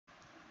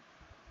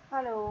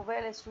Hello,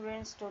 well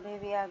students, today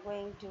we are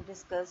going to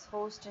discuss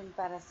host and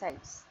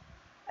parasites.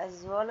 As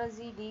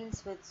zoology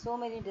deals with so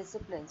many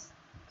disciplines,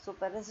 so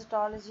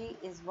parasitology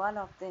is one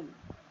of them.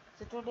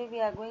 So today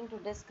we are going to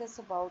discuss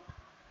about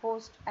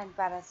host and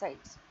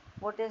parasites.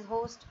 What is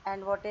host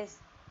and what is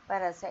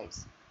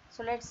parasites?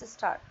 So let's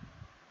start.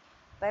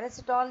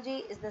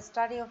 Parasitology is the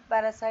study of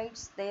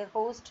parasites, their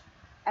host,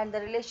 and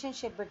the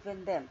relationship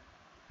between them.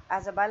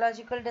 As a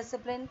biological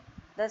discipline,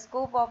 the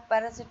scope of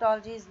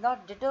parasitology is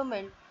not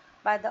determined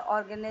by the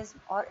organism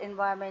or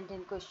environment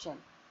in question,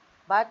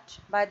 but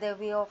by their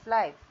way of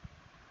life.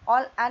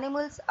 All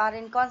animals are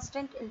in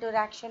constant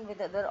interaction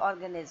with other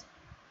organisms.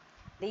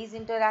 These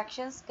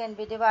interactions can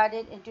be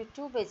divided into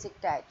two basic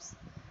types.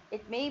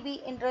 It may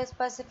be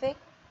intraspecific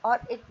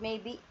or it may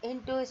be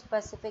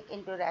interspecific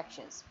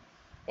interactions.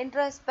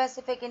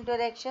 Intraspecific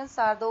interactions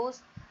are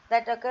those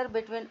that occur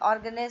between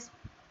organisms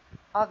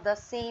of the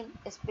same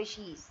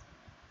species,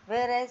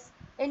 whereas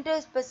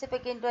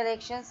interspecific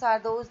interactions are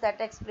those that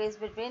take place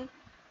between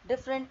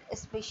different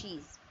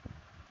species.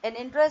 In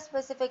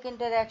intraspecific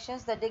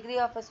interactions, the degree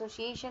of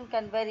association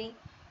can vary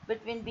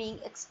between being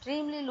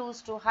extremely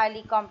loose to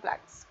highly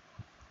complex.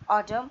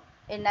 Autumn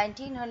in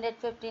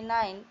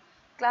 1959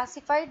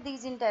 classified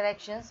these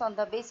interactions on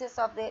the basis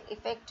of their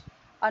effect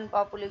on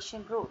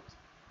population growth,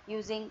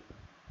 using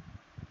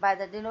by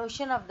the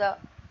denotation of the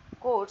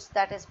quotes,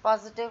 that is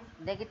positive,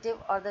 negative,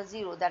 or the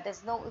zero, that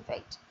is no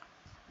effect.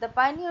 The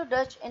pioneer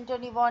Dutch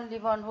Antonie van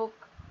Leeuwenhoek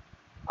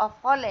of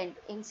Holland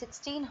in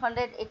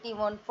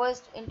 1681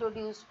 first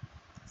introduced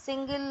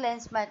single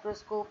lens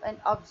microscope and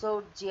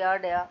observed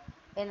giardia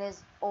in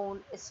his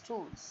own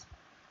stools.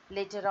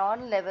 Later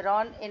on,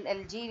 Leveron in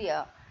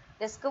Algeria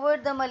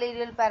discovered the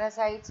malarial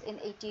parasites in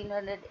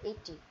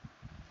 1880,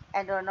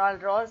 and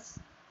Ronald Ross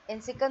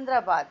in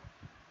Sikandrabad,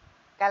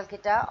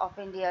 Calcutta of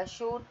India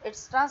showed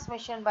its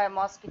transmission by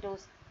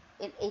mosquitoes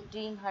in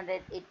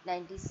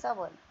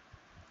 1897.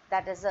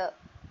 That is a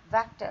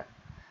vector.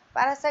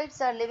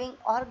 Parasites are living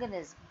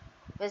organisms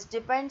which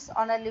depends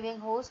on a living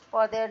host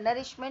for their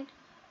nourishment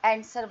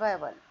and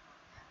survival.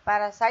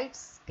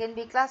 Parasites can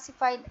be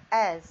classified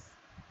as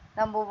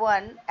number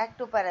 1,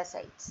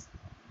 ectoparasites.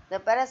 The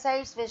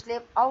parasites which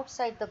live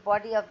outside the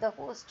body of the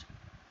host.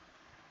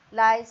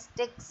 Lice,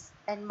 ticks,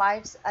 and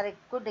mites are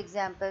good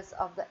examples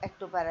of the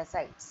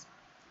ectoparasites.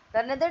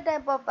 The another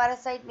type of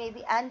parasite may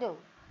be endo.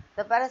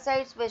 The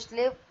parasites which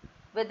live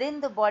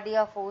within the body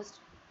of host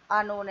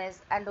are known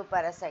as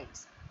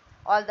endoparasites.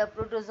 All the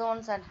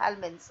protozoans and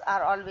helminths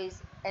are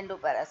always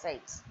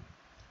endoparasites.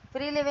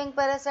 Free-living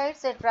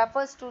parasites, it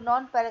refers to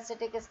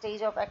non-parasitic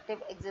stage of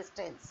active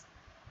existence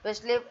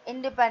which live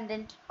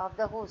independent of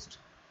the host.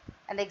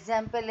 An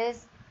example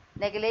is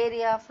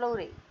Naegleria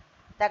florae,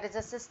 that is a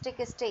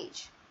cystic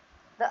stage.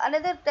 The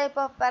another type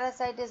of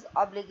parasite is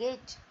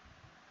obligate,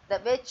 the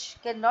which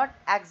cannot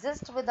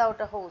exist without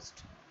a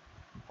host,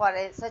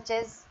 such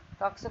as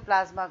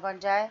Toxoplasma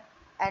gondii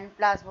and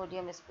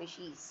Plasmodium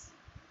species.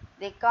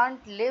 They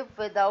can't live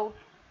without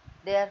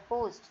their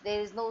host. There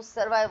is no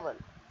survival.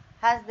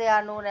 Hence, they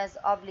are known as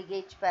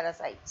obligate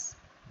parasites.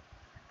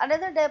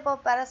 Another type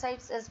of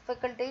parasites is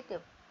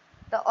facultative,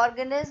 the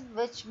organism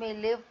which may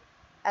live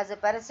as a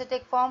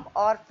parasitic form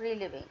or free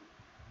living.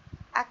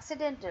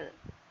 Accidental,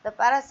 the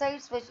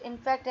parasites which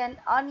infect an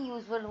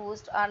unusual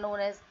host are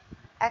known as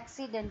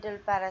accidental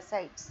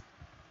parasites.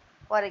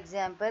 For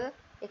example,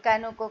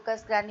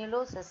 Echinococcus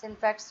granulosus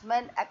infects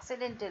men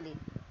accidentally,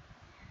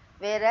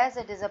 whereas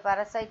it is a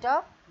parasite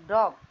of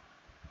dog.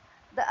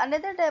 The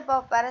another type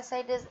of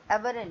parasite is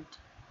aberrant.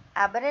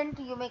 Aberrant,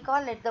 you may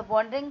call it the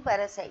wandering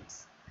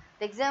parasites.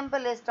 The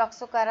example is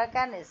Toxocara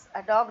canis,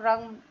 a dog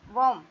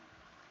worm.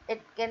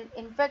 It can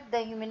infect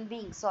the human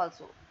beings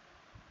also.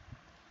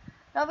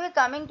 Now we are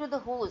coming to the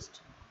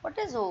host. What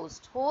is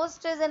host?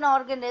 Host is an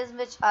organism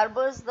which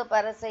harbors the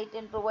parasite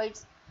and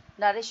provides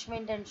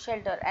nourishment and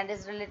shelter and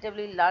is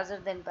relatively larger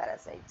than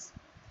parasites.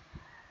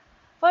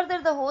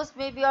 Further, the host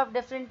may be of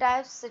different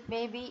types. It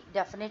may be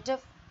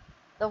definitive,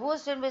 the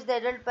host in which the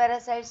adult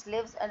parasite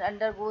lives and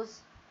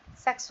undergoes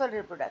sexual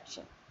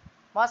reproduction.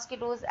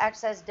 Mosquitoes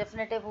acts as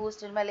definitive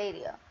host in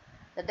malaria.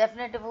 The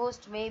definitive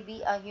host may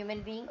be a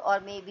human being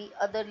or may be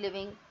other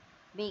living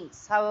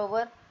beings.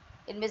 However,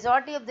 in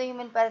majority of the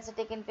human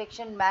parasitic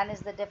infection, man is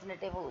the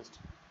definitive host.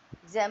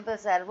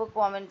 Examples are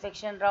hookworm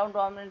infection,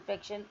 roundworm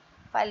infection,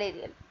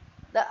 filarial.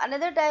 The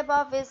another type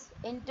of is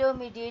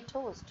intermediate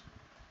host.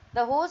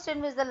 The host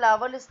in which the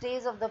larval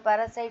stage of the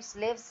parasite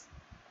lives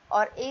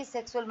or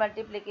asexual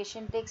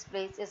multiplication takes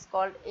place is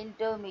called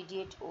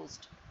intermediate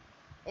host.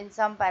 In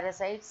some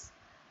parasites,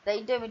 the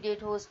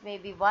intermediate host may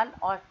be one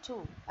or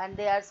two, and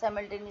they are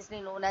simultaneously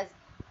known as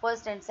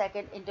first and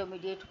second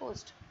intermediate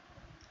host.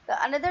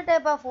 The another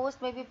type of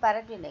host may be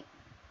paratenic.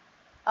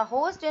 A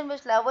host in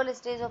which larval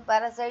stage of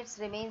parasites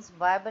remains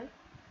viable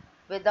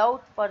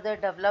without further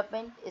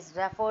development is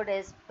referred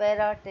as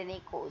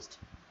paratenic host.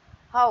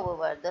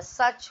 However, the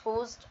such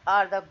hosts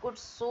are the good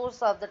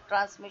source of the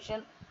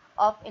transmission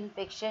of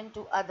infection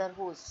to other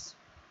hosts.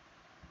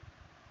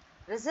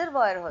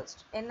 Reservoir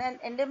host. In an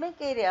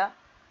endemic area,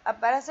 A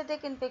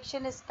parasitic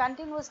infection is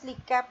continuously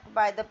kept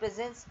by the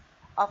presence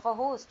of a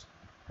host,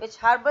 which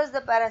harbors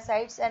the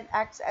parasites and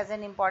acts as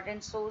an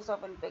important source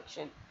of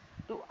infection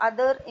to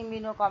other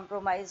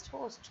immunocompromised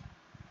hosts.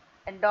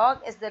 And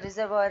dog is the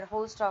reservoir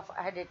host of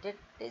hereditary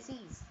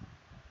disease.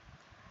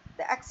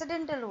 The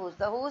accidental host,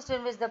 the host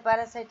in which the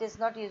parasite is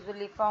not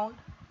usually found,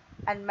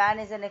 and man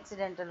is an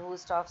accidental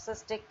host of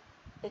cystic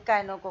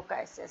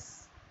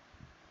echinococcitis.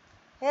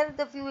 Here are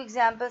the few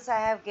examples I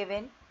have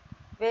given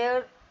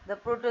where the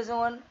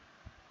protozoan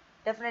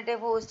definitive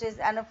host is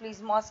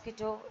Anopheles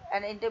mosquito,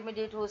 an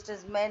intermediate host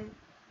is men,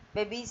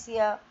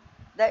 Babesia,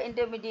 the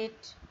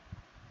intermediate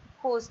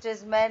host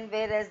is men,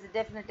 whereas the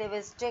definitive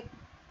is tick,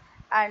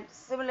 and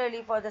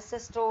similarly for the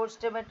cystodes,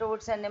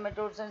 trematodes, and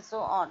nematodes, and so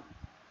on.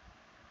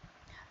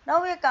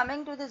 Now we are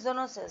coming to the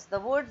zoonosis. The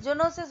word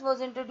zoonosis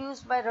was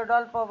introduced by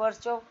Rodolfo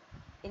Virchow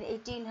in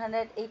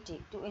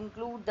 1880 to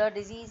include the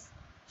disease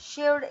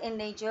shared in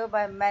nature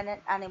by man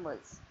and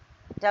animals.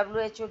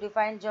 WHO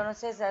defined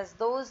zoonosis as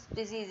those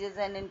diseases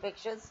and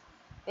infections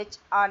which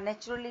are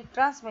naturally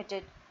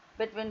transmitted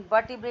between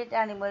vertebrate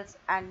animals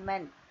and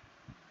man.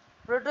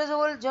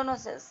 Protozoal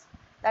zoonosis,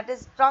 that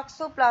is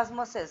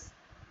toxoplasmosis,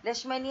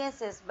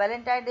 leishmaniasis,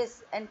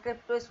 ballontitis, and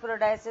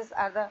cryptosporidiosis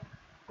are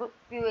the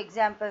few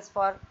examples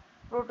for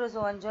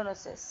protozoan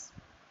zoonosis.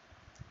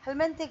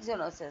 Helminthic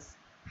zoonosis,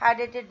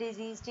 hereditary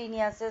disease,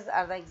 teniasis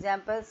are the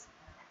examples.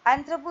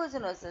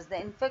 Anthropozoonosis, the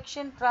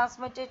infection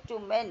transmitted to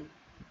men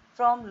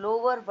from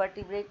lower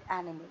vertebrate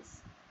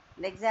animals.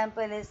 An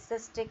example is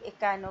cystic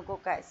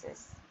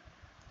echinococcitis.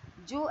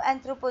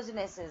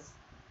 Zooanthropogenesis,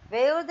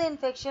 where the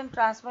infection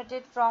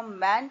transmitted from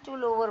man to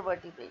lower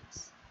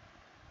vertebrates.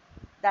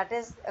 That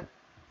is an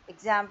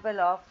example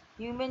of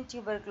human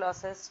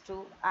tuberculosis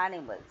to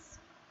animals.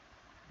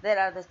 There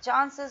are the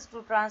chances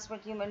to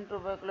transmit human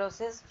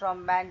tuberculosis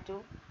from man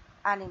to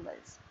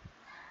animals.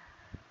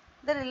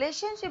 The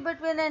relationship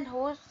between a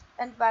host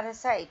and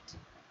parasite,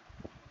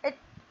 it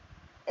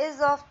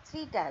is of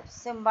three types: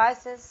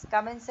 symbiosis,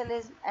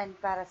 commensalism, and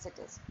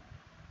parasitism.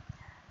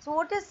 So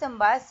what is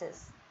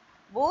symbiosis?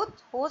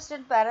 Both host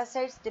and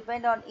parasites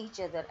depend on each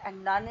other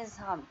and none is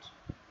harmed,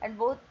 and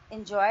both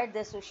enjoy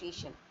the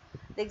association.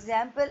 The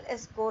example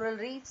is coral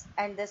reefs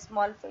and the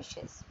small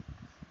fishes.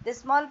 The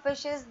small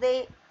fishes,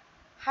 they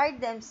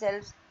hide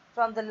themselves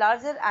from the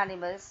larger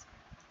animals,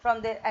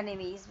 from their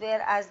enemies,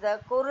 whereas the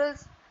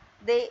corals,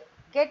 they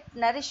get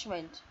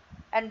nourishment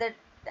and the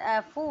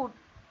food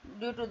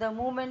due to the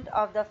movement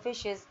of the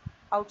fishes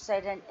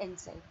outside and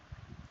inside.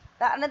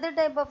 The another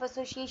type of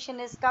association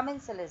is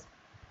commensalism.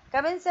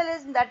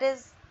 Commensalism, that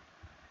is,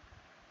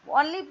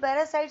 only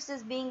parasites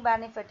is being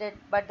benefited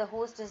but the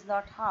host is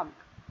not harmed.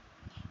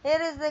 Here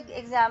is the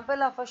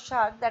example of a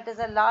shark, that is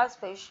a large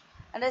fish,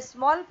 and a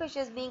small fish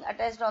is being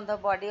attached on the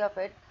body of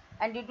it,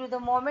 and due to the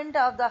movement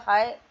of the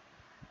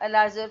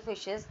larger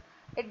fishes,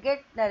 it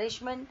gets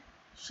nourishment,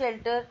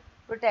 shelter,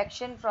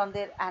 protection from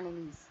their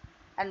enemies.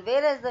 And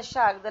whereas the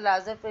shark, the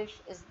larger fish,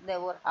 is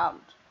never harmed.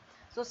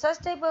 So such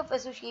type of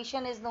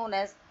association is known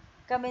as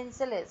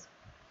commensalism.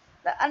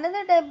 The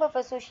another type of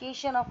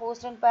association of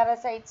host and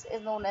parasites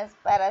is known as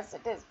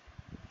parasitism.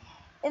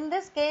 In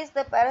this case,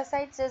 the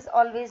parasites is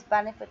always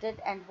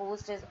benefited and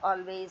host is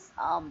always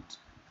harmed.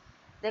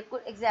 The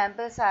good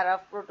examples are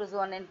of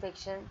protozoan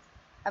infections,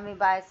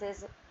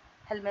 amoebiasis,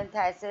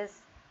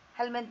 helminthiasis,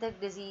 helminthic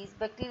disease,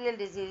 bacterial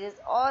diseases.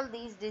 All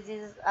these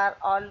diseases are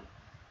all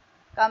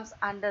comes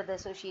under the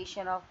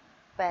association of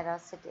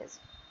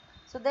parasitism.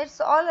 So that's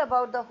all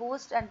about the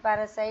host and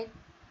parasite.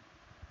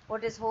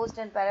 What is host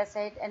and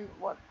parasite and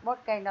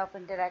what kind of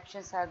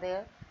interactions are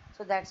there.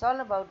 So that's all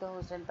about the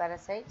host and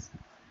parasites.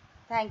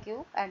 Thank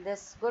you, and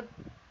this good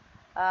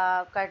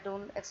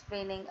cartoon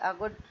explaining a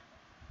good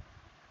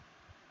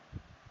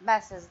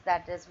message,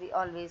 that is we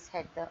always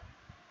hate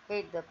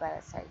the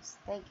parasites.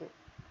 Thank you.